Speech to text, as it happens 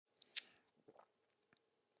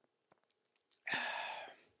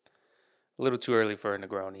A little too early for a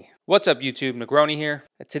Negroni. What's up YouTube, Negroni here.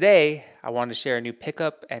 And today, I wanted to share a new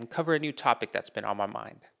pickup and cover a new topic that's been on my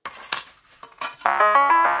mind.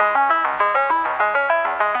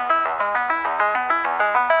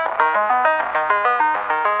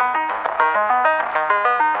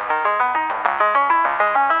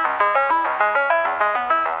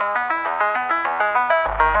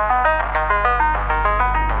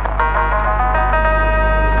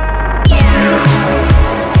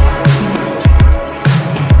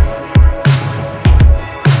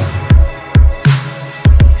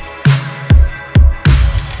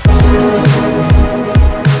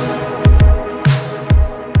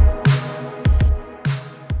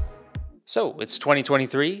 So, it's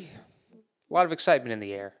 2023, a lot of excitement in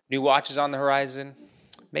the air. New watches on the horizon,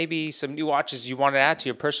 maybe some new watches you want to add to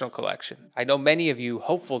your personal collection. I know many of you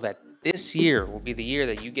hopeful that this year will be the year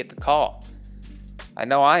that you get the call. I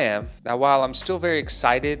know I am. Now, while I'm still very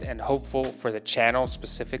excited and hopeful for the channel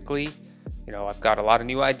specifically, I've got a lot of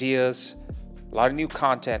new ideas, a lot of new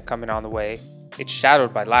content coming on the way. It's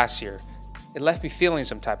shadowed by last year. It left me feeling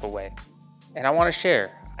some type of way. And I want to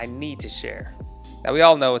share. I need to share. Now, we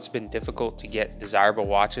all know it's been difficult to get desirable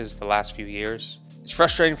watches the last few years. It's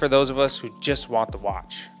frustrating for those of us who just want the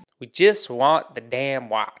watch. We just want the damn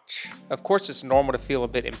watch. Of course, it's normal to feel a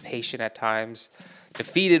bit impatient at times,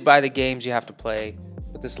 defeated by the games you have to play.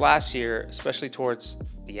 But this last year, especially towards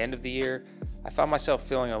the end of the year, I found myself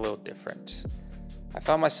feeling a little different. I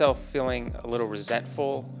found myself feeling a little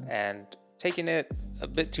resentful and taking it a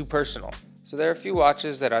bit too personal. So there are a few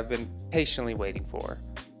watches that I've been patiently waiting for.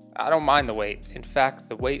 I don't mind the wait. In fact,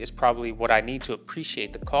 the wait is probably what I need to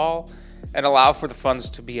appreciate the call and allow for the funds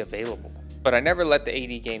to be available. But I never let the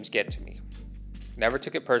AD games get to me. Never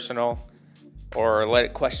took it personal or let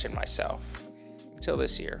it question myself until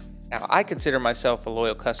this year. Now, I consider myself a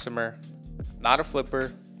loyal customer, not a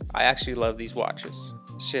flipper. I actually love these watches.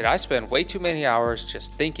 Shit, I spend way too many hours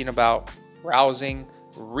just thinking about, browsing,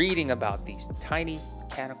 reading about these tiny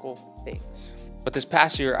mechanical things. But this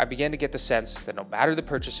past year, I began to get the sense that no matter the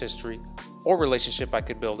purchase history or relationship I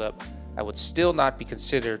could build up, I would still not be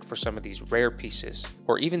considered for some of these rare pieces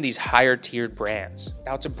or even these higher tiered brands.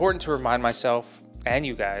 Now, it's important to remind myself and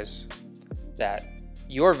you guys that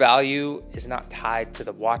your value is not tied to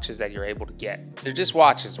the watches that you're able to get. They're just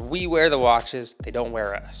watches. We wear the watches, they don't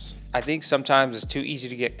wear us. I think sometimes it's too easy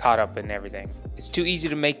to get caught up in everything. It's too easy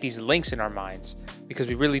to make these links in our minds because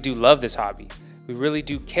we really do love this hobby. We really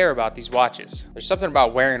do care about these watches. There's something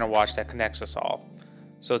about wearing a watch that connects us all.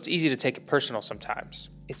 So it's easy to take it personal sometimes.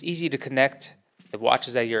 It's easy to connect the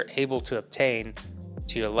watches that you're able to obtain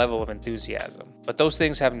to your level of enthusiasm. But those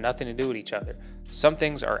things have nothing to do with each other. Some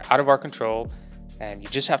things are out of our control and you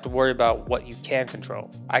just have to worry about what you can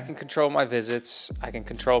control. I can control my visits. I can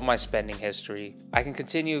control my spending history. I can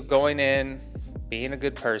continue going in, being a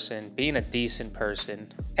good person, being a decent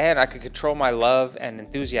person, and I can control my love and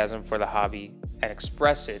enthusiasm for the hobby and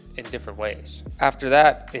express it in different ways. After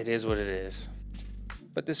that, it is what it is.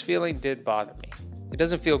 But this feeling did bother me. It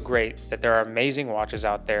doesn't feel great that there are amazing watches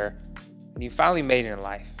out there and you finally made it in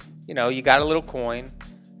life. You got a little coin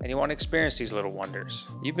and you want to experience these little wonders.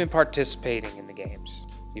 You've been participating in the games.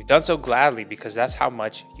 You've done so gladly because that's how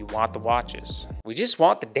much you want the watches. We just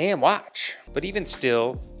want the damn watch. But even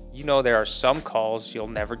still, there are some calls you'll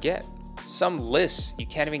never get. Some lists you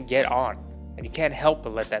can't even get on. And you can't help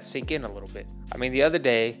but let that sink in a little bit. The other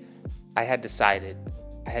day, I had decided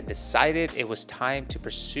it was time to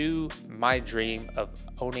pursue my dream of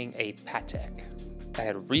owning a Patek. I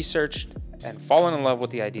had researched and fallen in love with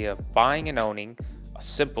the idea of buying and owning a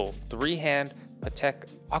simple 3-hand Patek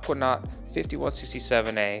Aquanaut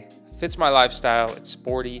 5167A. Fits my lifestyle, it's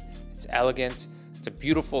sporty, it's elegant, it's a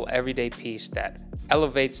beautiful everyday piece that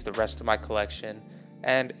elevates the rest of my collection,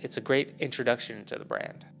 and it's a great introduction to the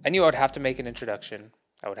brand. I knew I would have to make an introduction,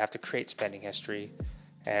 I would have to create spending history,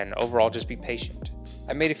 and overall just be patient.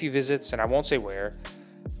 I made a few visits, and I won't say where,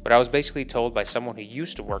 but I was basically told by someone who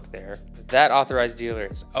used to work there that authorized dealer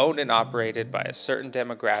is owned and operated by a certain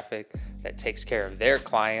demographic that takes care of their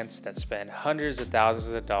clients that spend hundreds of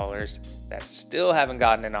thousands of dollars that still haven't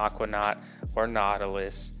gotten an Aquanaut or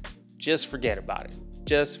Nautilus. Just forget about it.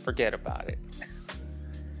 Just forget about it.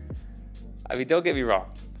 Don't get me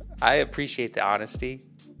wrong. I appreciate the honesty,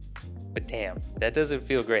 but damn, that doesn't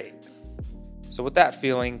feel great. So with that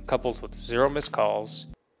feeling, coupled with 0 missed calls,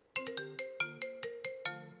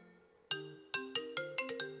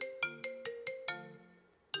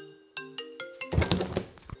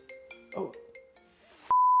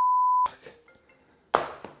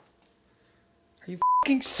 Are you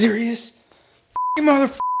f***ing serious? F***ing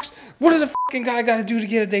motherfuckers! What does a f***ing guy gotta do to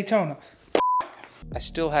get a Daytona? I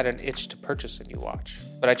still had an itch to purchase a new watch,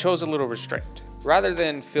 but I chose a little restraint. Rather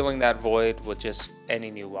than filling that void with just any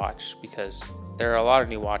new watch, because there are a lot of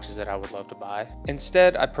new watches that I would love to buy.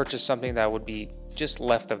 Instead, I purchased something that would be just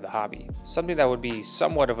left of the hobby. Something that would be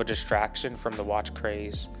somewhat of a distraction from the watch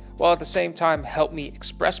craze, while at the same time help me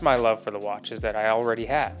express my love for the watches that I already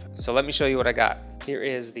have. So let me show you what I got. Here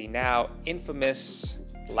is the now infamous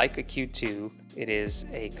Leica Q2. It is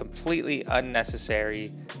a completely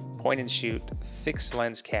unnecessary point and shoot fixed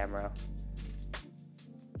lens camera,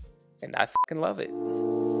 and I fucking love it.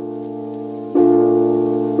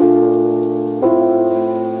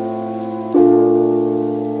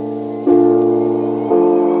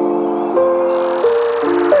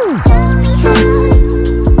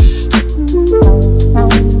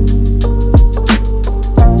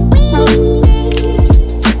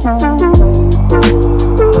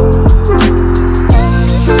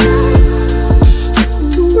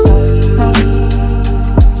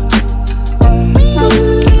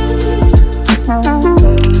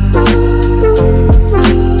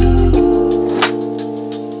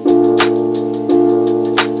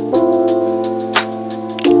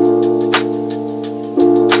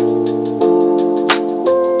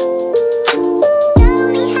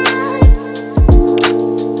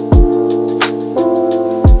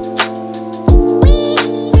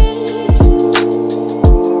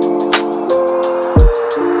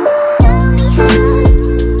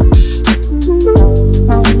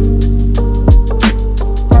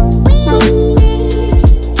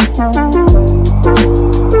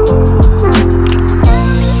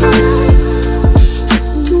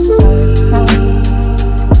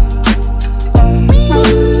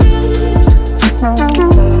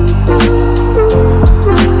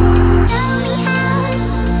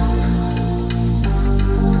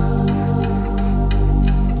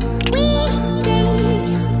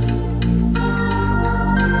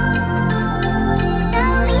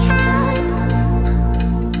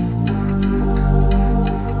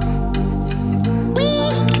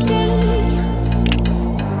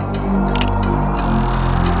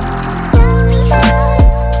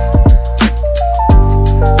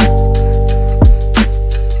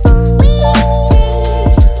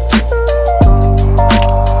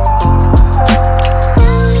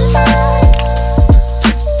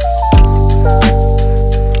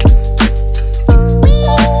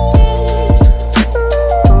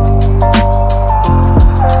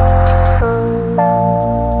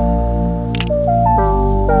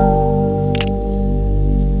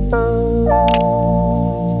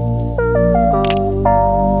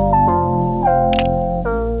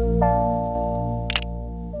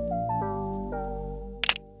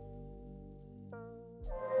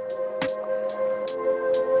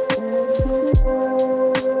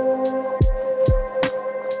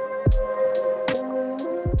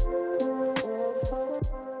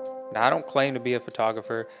 Now, I don't claim to be a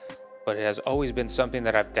photographer, but it has always been something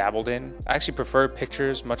that I've dabbled in. I actually prefer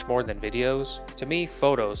pictures much more than videos. To me,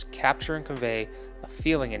 photos capture and convey a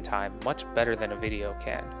feeling in time much better than a video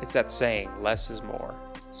can. It's that saying, less is more.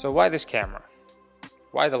 So why this camera?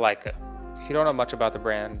 Why the Leica? If you don't know much about the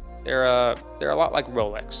brand, they're a lot like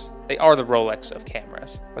Rolex. They are the Rolex of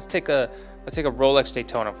cameras. Let's take a Rolex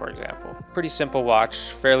Daytona, for example. Pretty simple watch,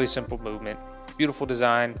 fairly simple movement, beautiful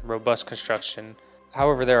design, robust construction.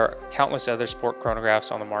 However, there are countless other sport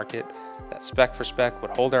chronographs on the market that spec for spec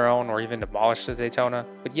would hold their own or even demolish the Daytona,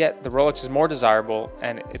 but yet the Rolex is more desirable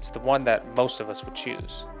and it's the one that most of us would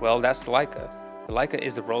choose. Well, that's the Leica. The Leica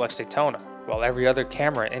is the Rolex Daytona, while every other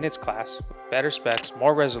camera in its class with better specs,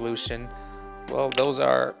 more resolution, well, those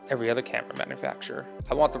are every other camera manufacturer.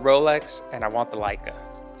 I want the Rolex and I want the Leica.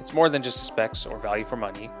 It's more than just the specs or value for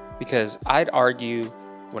money, because I'd argue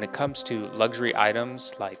when it comes to luxury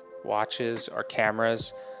items like watches or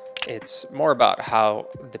cameras, it's more about how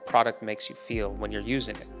the product makes you feel when you're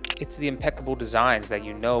using it. It's the impeccable designs that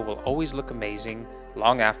you know will always look amazing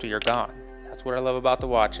long after you're gone. That's what I love about the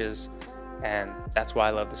watches, and that's why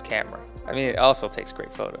I love this camera. I mean, it also takes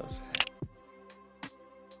great photos.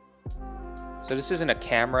 So this isn't a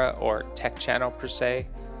camera or tech channel per se,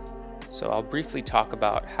 so I'll briefly talk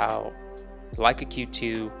about how the Leica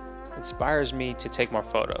Q2 inspires me to take more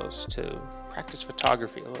photos, to practice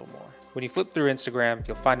photography a little more. When you flip through Instagram,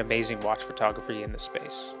 you'll find amazing watch photography in this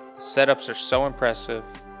space. The setups are so impressive,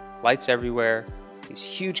 lights everywhere, these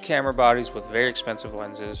huge camera bodies with very expensive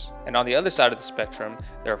lenses, and on the other side of the spectrum,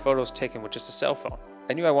 there are photos taken with just a cell phone.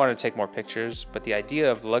 I knew I wanted to take more pictures, but the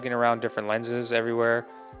idea of lugging around different lenses everywhere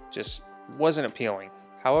just wasn't appealing.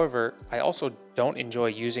 However, I also don't enjoy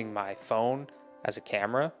using my phone as a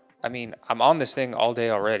camera. I mean, I'm on this thing all day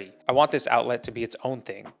already. I want this outlet to be its own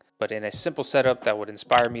thing, but in a simple setup that would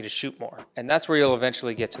inspire me to shoot more. And that's where you'll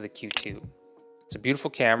eventually get to the Q2. It's a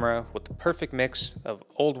beautiful camera with the perfect mix of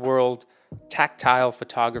old world, tactile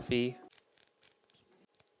photography,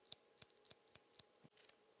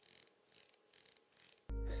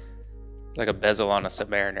 like a bezel on a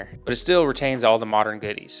Submariner, but it still retains all the modern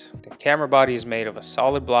goodies. The camera body is made of a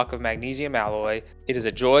solid block of magnesium alloy. It is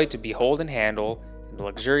a joy to behold and handle, and the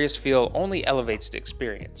luxurious feel only elevates the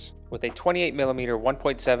experience. With a 28mm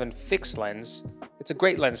 1.7 fixed lens, it's a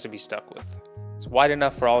great lens to be stuck with. It's wide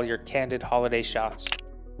enough for all your candid holiday shots,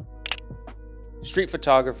 street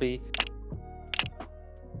photography,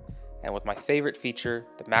 and with my favorite feature,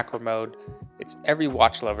 the macro mode, it's every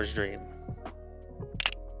watch lover's dream.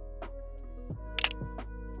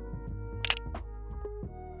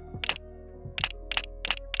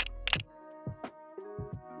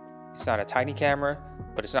 It's not a tiny camera,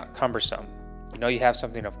 but it's not cumbersome. You know you have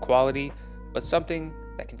something of quality, but something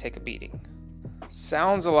that can take a beating.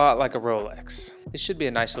 Sounds a lot like a Rolex. This should be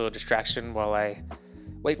a nice little distraction while I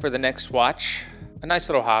wait for the next watch. A nice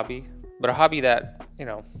little hobby, but a hobby that, you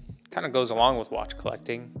know, kind of goes along with watch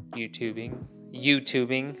collecting,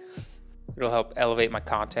 YouTubing. It'll help elevate my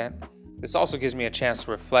content. This also gives me a chance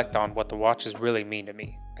to reflect on what the watches really mean to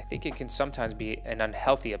me. I think it can sometimes be an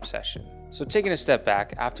unhealthy obsession. So taking a step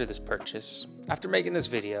back after this purchase, after making this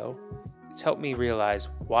video, it's helped me realize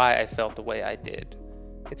why I felt the way I did.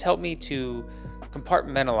 It's helped me to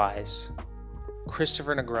compartmentalize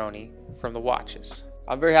Christophernegroni from the watches.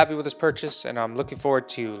 I'm very happy with this purchase, and I'm looking forward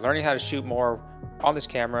to learning how to shoot more on this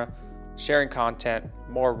camera, sharing content,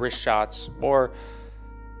 more wrist shots, more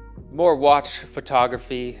watch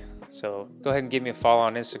photography. So go ahead and give me a follow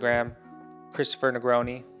on Instagram,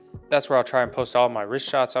 Christophernegroni. That's where I'll try and post all my wrist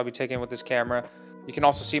shots I'll be taking with this camera. You can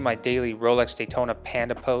also see my daily Rolex Daytona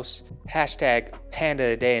Panda posts. Hashtag Panda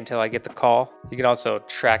a day until I get the call. You can also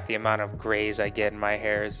track the amount of grays I get in my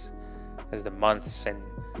hairs as the months and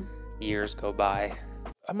years go by.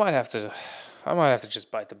 I might have to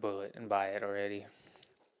just bite the bullet and buy it already.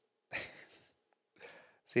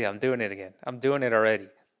 See, I'm doing it again. I'm doing it already.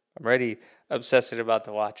 I'm already obsessing about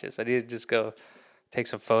the watches. I need to just go take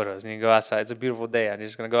some photos. And you go outside. It's a beautiful day. I'm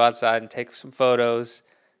just going to go outside and take some photos.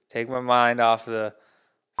 Take my mind off the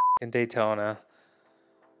Daytona.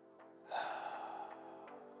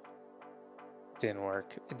 It didn't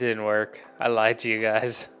work. It didn't work. I lied to you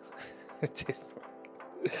guys. It didn't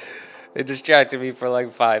work. It distracted me for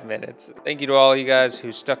like 5 minutes. Thank you to all you guys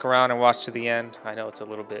who stuck around and watched to the end. I know it's a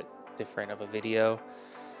little bit different of a video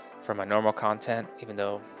from my normal content, even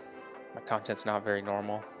though my content's not very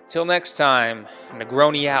normal. Till next time,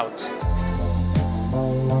 Negroni out.